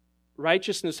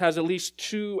 righteousness has at least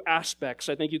two aspects.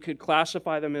 I think you could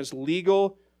classify them as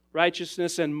legal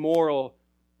righteousness and moral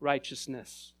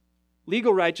righteousness.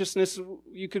 Legal righteousness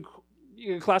you could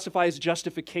classify as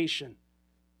justification.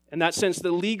 In that sense,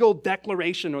 the legal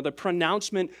declaration or the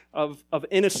pronouncement of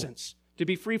innocence, to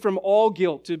be free from all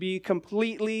guilt, to be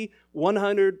completely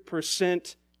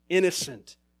 100%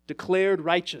 innocent, declared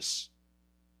righteous.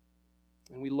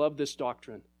 And we love this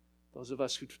doctrine. Those of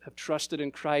us who have trusted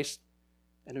in Christ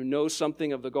and who know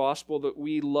something of the gospel, that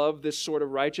we love this sort of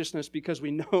righteousness because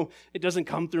we know it doesn't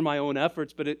come through my own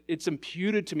efforts, but it's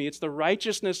imputed to me. It's the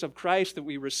righteousness of Christ that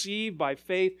we receive by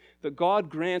faith that God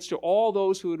grants to all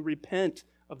those who would repent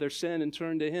of their sin and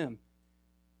turn to Him.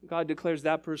 God declares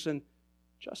that person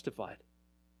justified.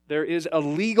 There is a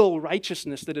legal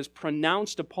righteousness that is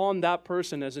pronounced upon that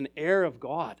person as an heir of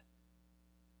God.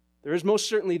 There is most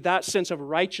certainly that sense of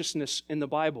righteousness in the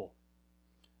Bible.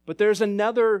 But there's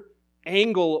another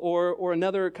angle or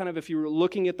another kind of, if you're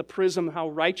looking at the prism, how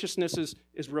righteousness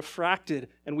is refracted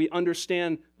and we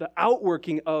understand the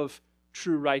outworking of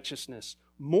true righteousness,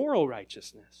 moral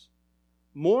righteousness.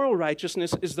 Moral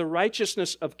righteousness is the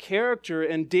righteousness of character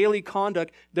and daily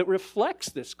conduct that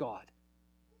reflects this God.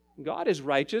 God is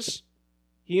righteous.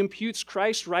 He imputes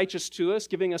Christ righteous to us,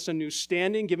 giving us a new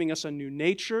standing, giving us a new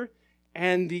nature,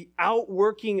 and the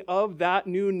outworking of that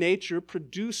new nature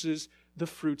produces the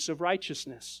fruits of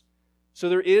righteousness. So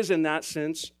there is, in that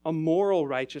sense, a moral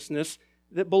righteousness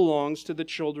that belongs to the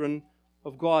children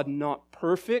of God. Not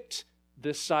perfect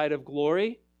this side of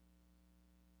glory,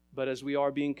 but as we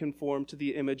are being conformed to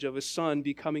the image of His Son,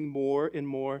 becoming more and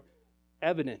more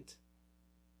evident.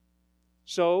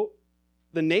 So,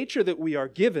 the nature that we are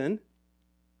given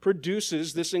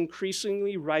produces this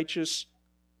increasingly righteous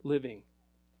living.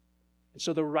 And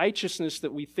so the righteousness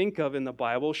that we think of in the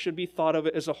Bible should be thought of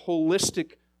as a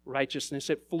holistic righteousness.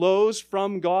 It flows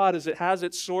from God as it has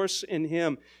its source in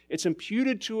Him. It's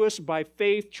imputed to us by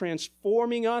faith,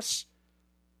 transforming us,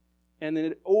 and then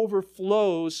it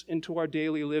overflows into our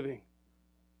daily living.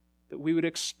 That we would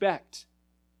expect,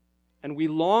 and we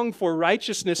long for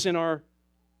righteousness in our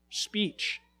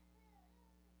speech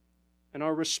and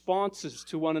our responses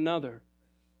to one another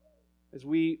as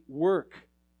we work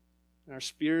in our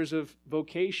spheres of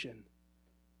vocation,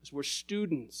 as we're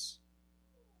students,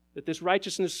 that this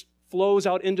righteousness flows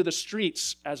out into the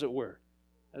streets, as it were,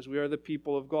 as we are the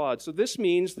people of God. So this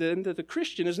means then that the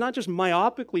Christian is not just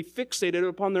myopically fixated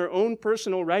upon their own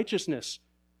personal righteousness.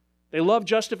 They love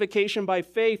justification by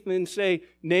faith and then say,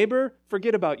 neighbor,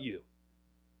 forget about you.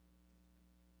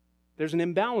 There's an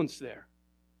imbalance there.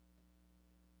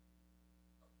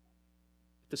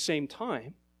 At the same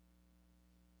time,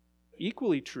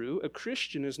 equally true, a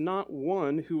Christian is not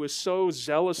one who is so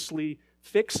zealously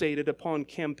fixated upon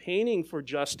campaigning for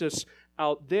justice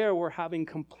out there or having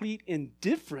complete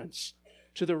indifference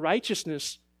to the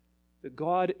righteousness that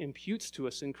God imputes to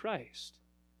us in Christ.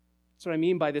 That's what I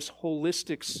mean by this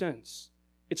holistic sense.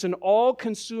 It's an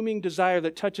all-consuming desire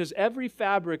that touches every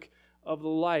fabric of the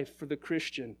life for the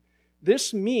Christian.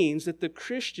 This means that the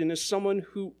Christian is someone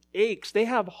who aches. They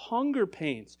have hunger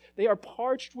pains. They are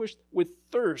parched with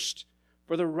thirst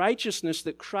for the righteousness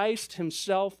that Christ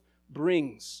Himself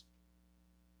brings.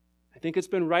 I think it's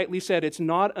been rightly said, it's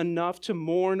not enough to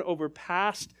mourn over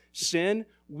past sin.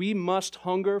 We must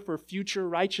hunger for future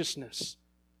righteousness.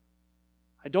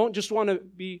 I don't just want to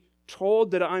be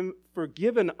told that I'm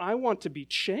forgiven. I want to be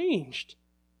changed.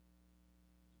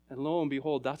 And lo and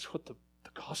behold, that's what the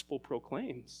gospel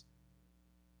proclaims.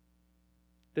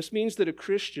 This means that a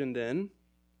Christian then,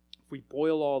 if we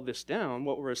boil all this down,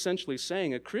 what we're essentially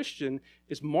saying, a Christian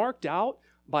is marked out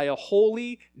by a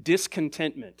holy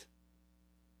discontentment.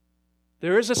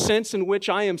 There is a sense in which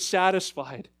I am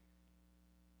satisfied,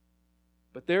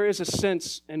 but there is a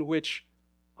sense in which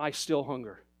I still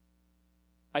hunger.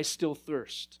 I still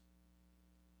thirst.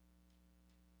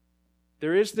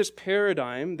 There is this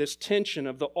paradigm, this tension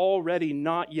of the already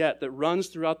not yet that runs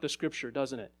throughout the Scripture,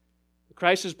 doesn't it?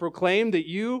 Christ has proclaimed that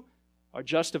you are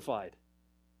justified,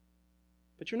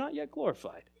 but you're not yet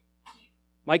glorified.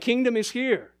 My kingdom is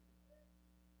here,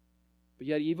 but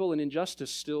yet evil and injustice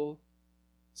still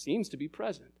seems to be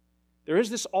present. There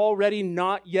is this already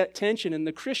not yet tension, and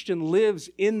the Christian lives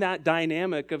in that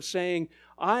dynamic of saying,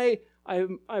 I've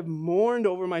mourned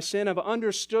over my sin. I've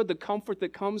understood the comfort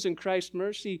that comes in Christ's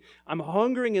mercy. I'm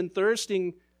hungering and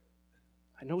thirsting.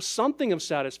 I know something of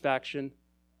satisfaction,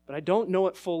 but I don't know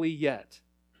it fully yet.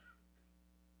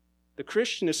 The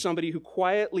Christian is somebody who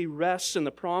quietly rests in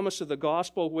the promise of the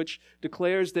gospel, which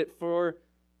declares that for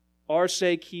our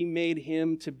sake He made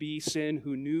Him to be sin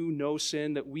who knew no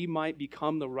sin, that we might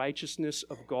become the righteousness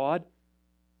of God.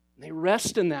 And they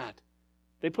rest in that.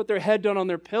 They put their head down on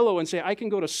their pillow and say, I can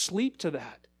go to sleep to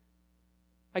that.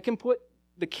 I can put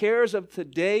the cares of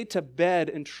today to bed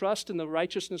and trust in the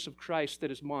righteousness of Christ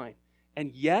that is mine.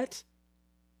 And yet,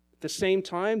 at the same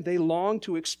time, they long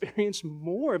to experience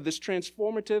more of this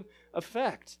transformative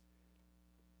effect.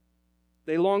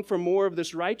 They long for more of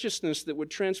this righteousness that would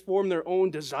transform their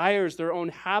own desires, their own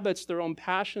habits, their own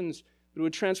passions, that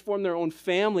would transform their own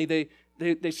family.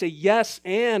 They say, yes,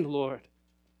 and Lord.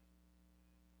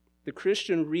 The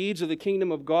Christian reads of the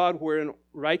kingdom of God wherein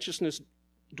righteousness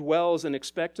dwells and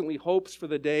expectantly hopes for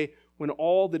the day when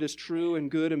all that is true and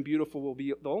good and beautiful will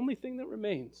be the only thing that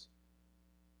remains.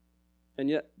 And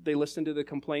yet they listen to the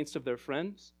complaints of their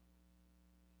friends.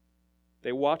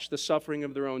 They watch the suffering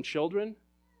of their own children.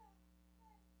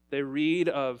 They read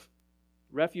of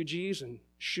refugees and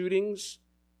shootings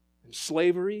and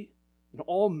slavery and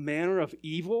all manner of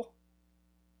evil.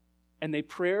 And they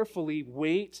prayerfully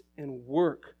wait and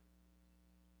work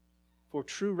for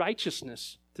true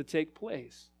righteousness to take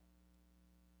place.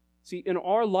 See, in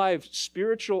our lives,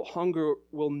 spiritual hunger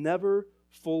will never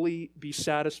fully be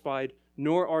satisfied,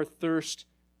 nor our thirst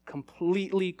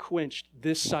completely quenched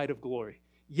this side of glory.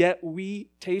 Yet we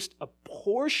taste a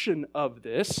portion of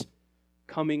this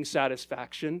coming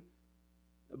satisfaction,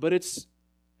 but it's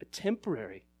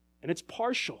temporary and it's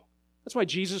partial. That's why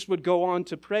Jesus would go on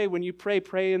to pray. When you pray,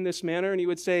 pray in this manner, and he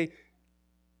would say,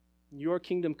 your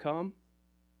kingdom come,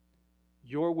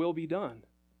 your will be done,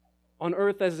 on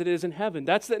earth as it is in heaven.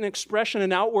 That's an expression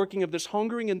and outworking of this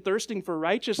hungering and thirsting for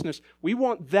righteousness. We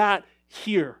want that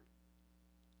here.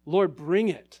 Lord, bring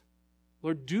it.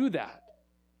 Lord, do that.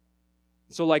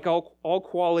 So like all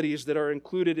qualities that are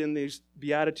included in these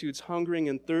Beatitudes, hungering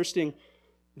and thirsting,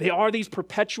 they are these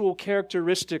perpetual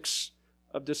characteristics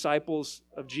of disciples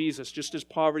of Jesus, just as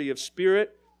poverty of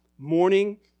spirit,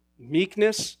 mourning,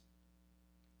 meekness.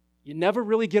 You never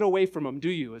really get away from them, do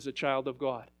you, as a child of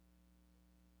God?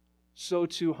 So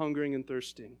too, hungering and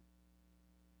thirsting.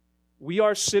 We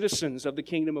are citizens of the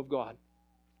kingdom of God.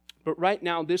 But right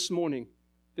now, this morning,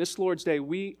 this Lord's Day,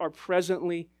 we are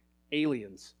presently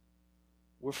aliens.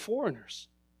 We're foreigners.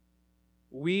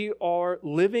 We are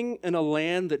living in a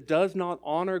land that does not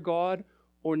honor God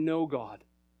or know God.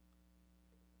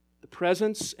 The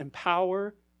presence and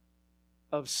power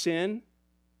of sin,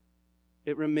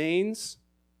 it remains.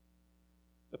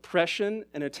 Oppression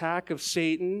and attack of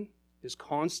Satan is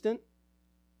constant,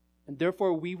 and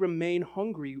therefore we remain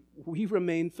hungry, we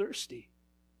remain thirsty.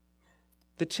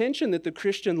 The tension that the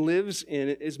Christian lives in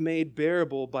is made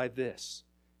bearable by this.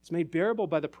 It's made bearable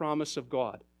by the promise of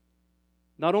God.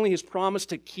 Not only his promise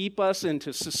to keep us and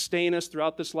to sustain us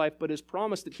throughout this life, but his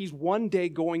promise that he's one day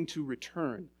going to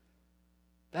return.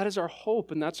 That is our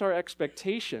hope, and that's our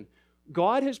expectation.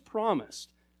 God has promised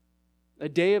a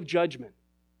day of judgment,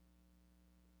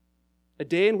 a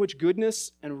day in which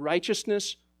goodness and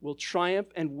righteousness will triumph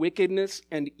and wickedness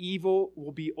and evil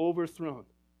will be overthrown.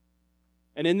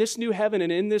 And in this new heaven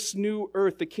and in this new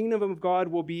earth, the kingdom of God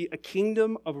will be a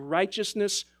kingdom of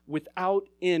righteousness without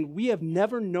end. We have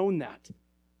never known that.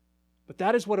 But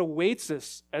that is what awaits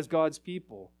us as God's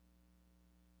people.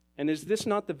 And is this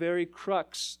not the very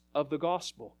crux of the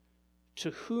gospel?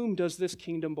 To whom does this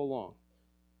kingdom belong?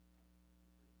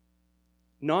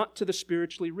 Not to the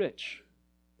spiritually rich.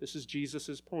 This is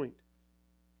Jesus' point.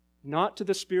 Not to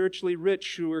the spiritually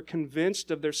rich who are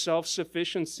convinced of their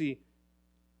self-sufficiency,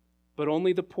 but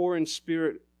only the poor in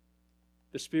spirit,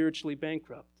 the spiritually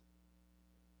bankrupt.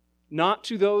 Not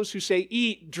to those who say,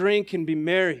 eat, drink, and be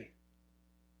merry,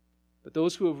 but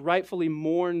those who have rightfully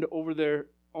mourned over their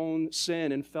own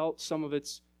sin and felt some of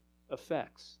its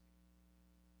effects.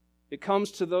 It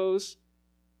comes to those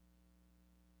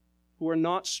who are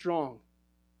not strong,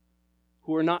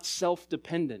 who are not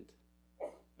self-dependent,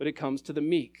 but it comes to the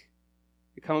meek.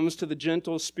 It comes to the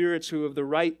gentle spirits who have the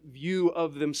right view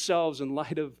of themselves in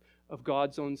light of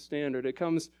God's own standard. It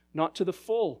comes not to the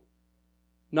full,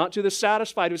 not to the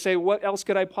satisfied who say, what else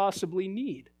could I possibly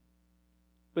need?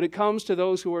 But it comes to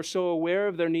those who are so aware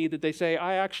of their need that they say,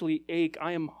 I actually ache,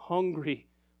 I am hungry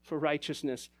for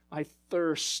righteousness. I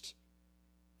thirst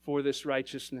for this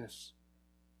righteousness,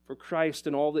 for Christ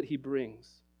and all that he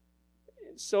brings.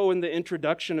 So in the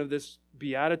introduction of this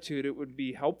beatitude, it would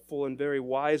be helpful and very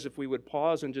wise if we would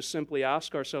pause and just simply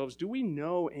ask ourselves, do we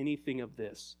know anything of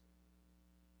this?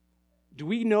 Do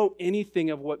we know anything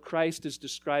of what Christ is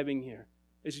describing here?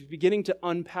 As he's beginning to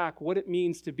unpack what it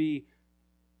means to be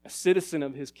a citizen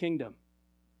of his kingdom,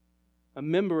 a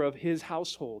member of his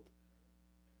household,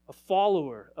 a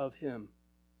follower of him.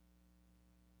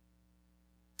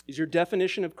 Is your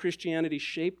definition of Christianity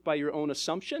shaped by your own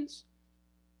assumptions?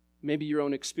 Maybe your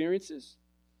own experiences?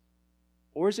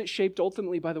 Or is it shaped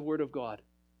ultimately by the Word of God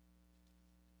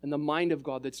and the mind of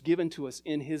God that's given to us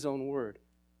in his own Word?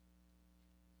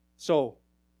 So,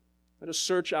 let us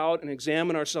search out and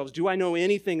examine ourselves. Do I know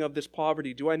anything of this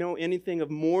poverty? Do I know anything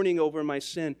of mourning over my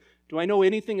sin? Do I know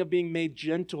anything of being made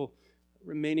gentle,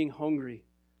 remaining hungry?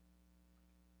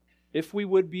 If we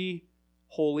would be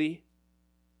holy,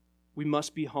 we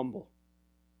must be humble.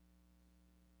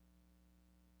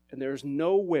 And there is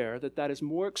nowhere that is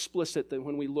more explicit than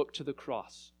when we look to the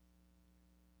cross.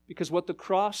 Because what the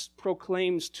cross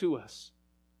proclaims to us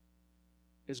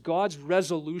is God's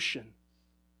resolution,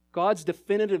 God's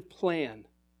definitive plan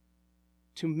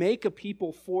to make a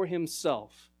people for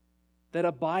himself that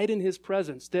abide in his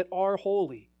presence, that are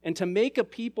holy, and to make a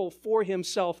people for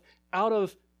himself out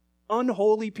of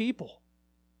unholy people.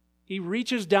 He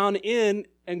reaches down in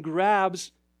and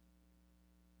grabs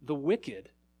the wicked,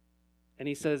 and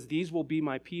he says, these will be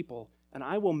my people, and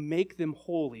I will make them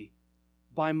holy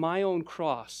by my own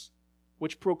cross,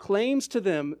 which proclaims to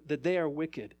them that they are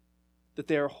wicked, that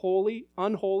they are holy,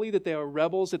 unholy, that they are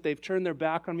rebels, that they've turned their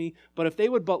back on me. But if they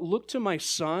would but look to my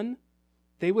Son,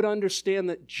 they would understand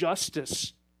that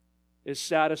justice is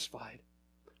satisfied.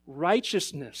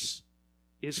 Righteousness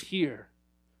is here.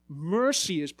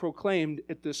 Mercy is proclaimed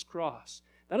at this cross.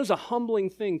 That is a humbling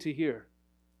thing to hear.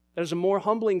 That is a more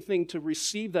humbling thing to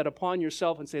receive that upon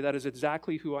yourself and say, that is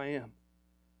exactly who I am.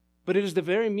 But it is the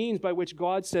very means by which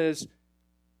God says,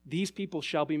 these people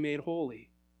shall be made holy.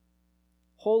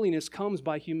 Holiness comes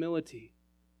by humility.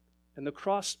 And the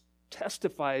cross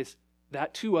testifies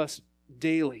that to us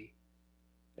daily.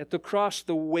 At the cross,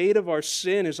 the weight of our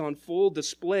sin is on full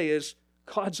display as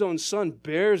God's own Son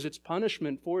bears its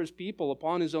punishment for his people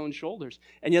upon his own shoulders.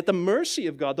 And yet the mercy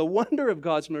of God, the wonder of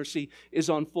God's mercy, is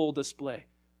on full display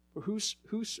for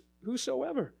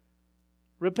whosoever.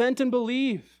 Repent and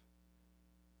believe.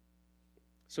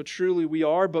 So truly we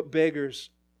are but beggars.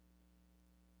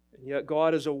 And yet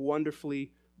God is a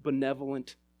wonderfully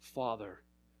benevolent Father.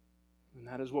 And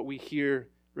that is what we hear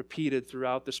repeated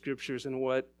throughout the Scriptures, and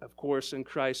what, of course, in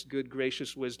Christ's good,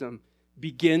 gracious wisdom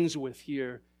begins with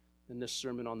here in this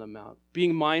Sermon on the Mount.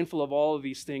 Being mindful of all of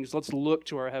these things, let's look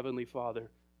to our Heavenly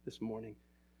Father this morning.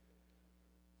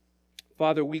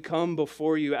 Father, we come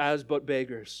before you as but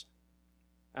beggars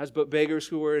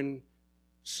who are in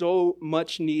so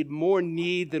much need, more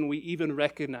need than we even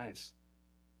recognize.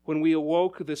 When we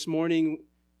awoke this morning,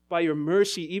 by your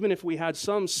mercy, even if we had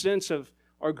some sense of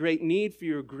our great need for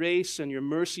your grace and your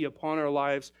mercy upon our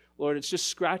lives, Lord, it's just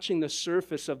scratching the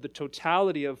surface of the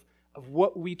totality of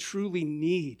what we truly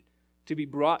need to be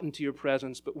brought into your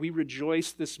presence. But we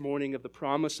rejoice this morning of the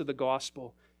promise of the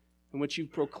gospel in which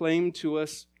you've proclaimed to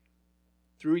us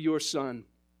through your Son,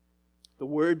 the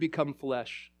Word become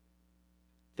flesh.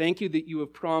 Thank you that you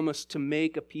have promised to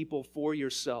make a people for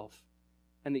yourself,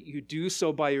 and that you do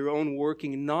so by your own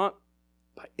working, not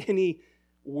by any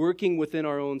working within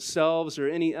our own selves or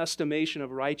any estimation of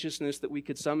righteousness that we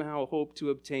could somehow hope to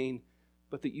obtain,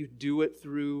 but that you do it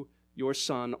through your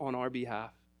Son on our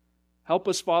behalf. Help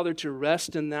us, Father, to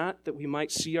rest in that we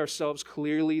might see ourselves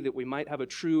clearly, that we might have a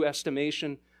true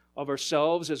estimation of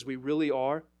ourselves as we really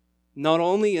are, not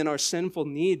only in our sinful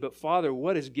need, but, Father,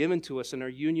 what is given to us in our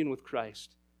union with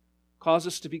Christ. Cause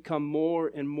us to become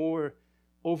more and more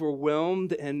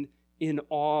overwhelmed and in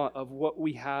awe of what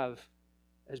we have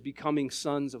as becoming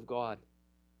sons of God.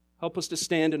 Help us to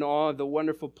stand in awe of the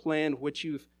wonderful plan which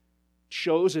you've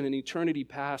chosen in eternity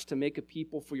past to make a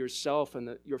people for yourself,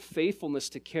 and your faithfulness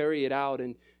to carry it out,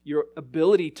 and your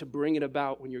ability to bring it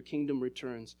about when your kingdom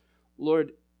returns.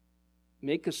 Lord,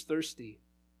 make us thirsty.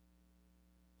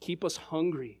 Keep us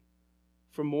hungry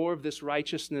for more of this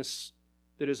righteousness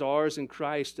that is ours in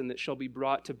Christ and that shall be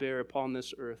brought to bear upon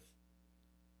this earth.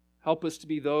 Help us to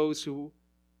be those who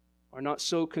are not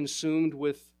so consumed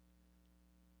with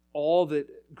all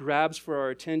that grabs for our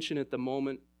attention at the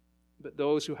moment, but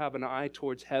those who have an eye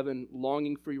towards heaven,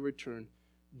 longing for your return.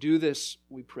 Do this,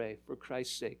 we pray, for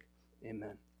Christ's sake.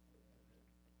 Amen.